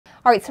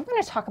All right, so we're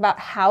going to talk about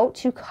how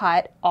to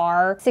cut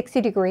our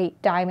 60-degree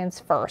diamonds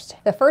first.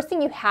 The first thing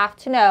you have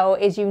to know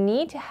is you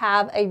need to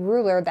have a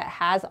ruler that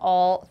has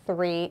all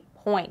 3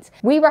 points.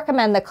 We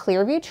recommend the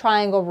Clearview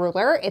triangle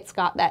ruler. It's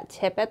got that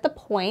tip at the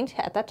point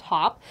at the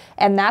top,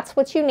 and that's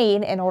what you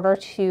need in order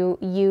to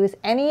use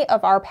any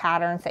of our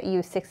patterns that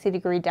use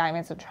 60-degree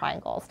diamonds and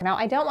triangles. Now,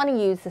 I don't want to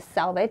use the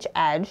selvage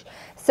edge,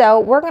 so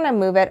we're going to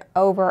move it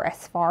over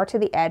as far to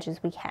the edge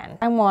as we can.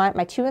 I want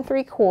my 2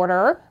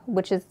 3/4,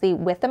 which is the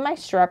width of my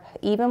strip,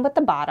 even with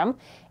the bottom,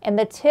 and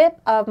the tip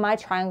of my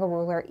triangle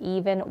ruler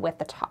even with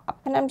the top.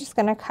 And I'm just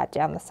going to cut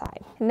down the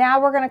side. Now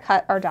we're going to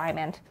cut our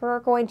diamond. We're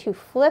going to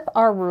flip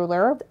our ruler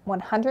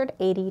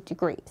 180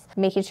 degrees,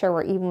 making sure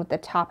we're even with the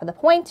top of the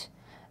point,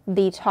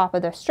 the top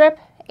of the strip,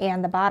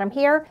 and the bottom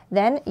here.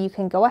 Then you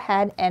can go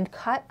ahead and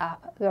cut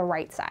up the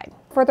right side.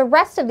 For the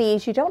rest of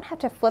these, you don't have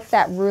to flip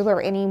that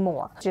ruler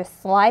anymore.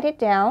 Just slide it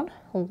down,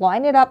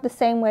 line it up the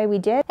same way we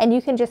did, and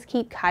you can just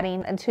keep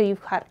cutting until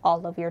you've cut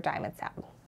all of your diamonds out.